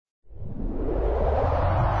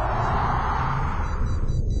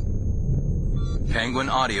Penguin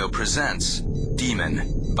Audio presents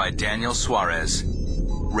Daemon by Daniel Suarez.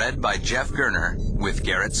 Read by Jeff Gerner with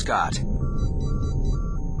Garrett Scott.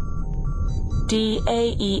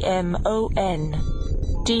 Daemon.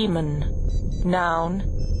 Daemon.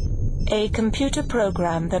 Noun. A computer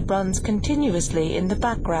program that runs continuously in the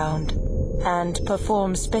background and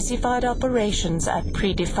performs specified operations at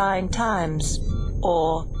predefined times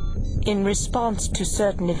or in response to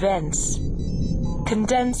certain events.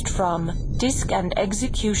 Condensed from Disk and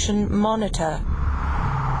Execution Monitor.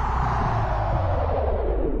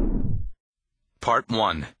 Part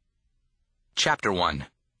 1. Chapter 1.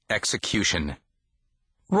 Execution.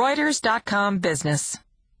 Reuters.com Business.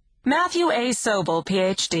 Matthew A. Sobol,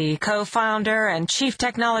 Ph.D., co-founder and chief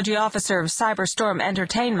technology officer of Cyberstorm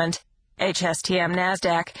Entertainment, HSTM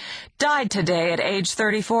NASDAQ, died today at age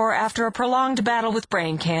 34 after a prolonged battle with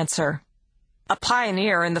brain cancer. A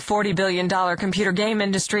pioneer in the $40 billion computer game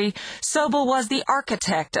industry, Sobol was the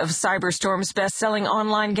architect of Cyberstorm's best-selling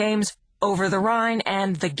online games Over the Rhine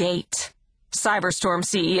and The Gate. Cyberstorm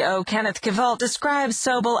CEO Kenneth Kevalt describes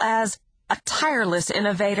Sobol as a tireless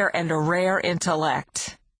innovator and a rare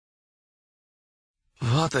intellect.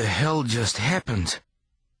 What the hell just happened?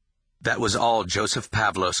 That was all Joseph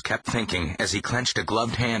Pavlos kept thinking as he clenched a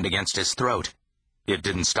gloved hand against his throat. It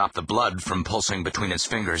didn't stop the blood from pulsing between his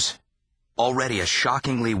fingers. Already a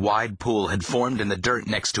shockingly wide pool had formed in the dirt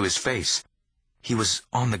next to his face. He was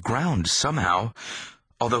on the ground somehow.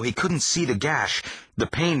 Although he couldn't see the gash, the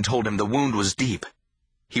pain told him the wound was deep.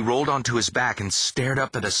 He rolled onto his back and stared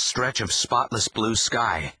up at a stretch of spotless blue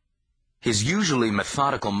sky. His usually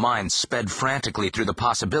methodical mind sped frantically through the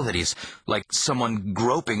possibilities, like someone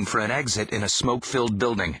groping for an exit in a smoke-filled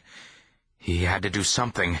building. He had to do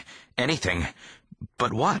something, anything,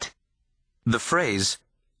 but what? The phrase,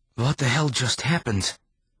 "What the hell just happened?"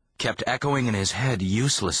 kept echoing in his head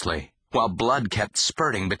uselessly, while blood kept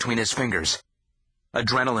spurting between his fingers.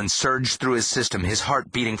 Adrenaline surged through his system, his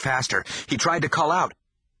heart beating faster. He tried to call out.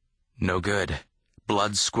 No good.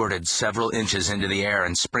 Blood squirted several inches into the air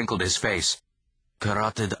and sprinkled his face.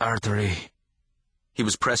 Carotid artery. He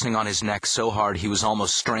was pressing on his neck so hard he was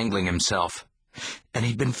almost strangling himself. And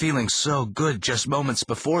he'd been feeling so good just moments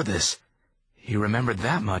before this. He remembered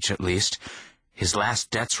that much, at least. His last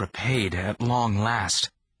debts repaid at long last.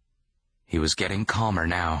 He was getting calmer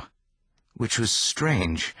now, which was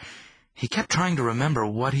strange. He kept trying to remember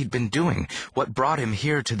what he'd been doing, what brought him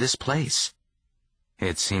here to this place.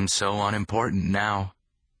 It seemed so unimportant now.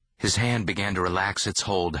 His hand began to relax its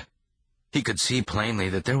hold. He could see plainly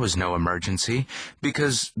that there was no emergency,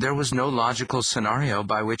 because there was no logical scenario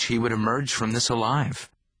by which he would emerge from this alive.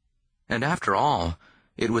 And after all,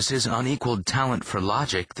 it was his unequaled talent for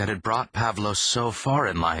logic that had brought Pavlos so far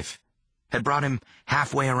in life, had brought him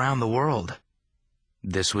halfway around the world.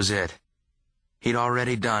 This was it. He'd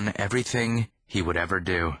already done everything he would ever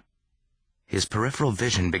do. His peripheral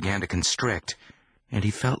vision began to constrict, and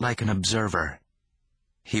he felt like an observer.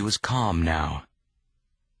 He was calm now.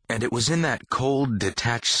 And it was in that cold,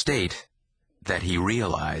 detached state that he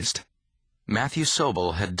realized Matthew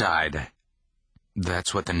Sobol had died.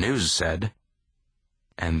 That's what the news said.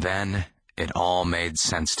 And then it all made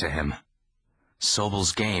sense to him.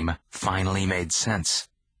 Sobol's game finally made sense.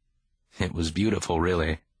 It was beautiful,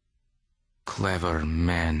 really. Clever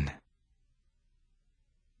man.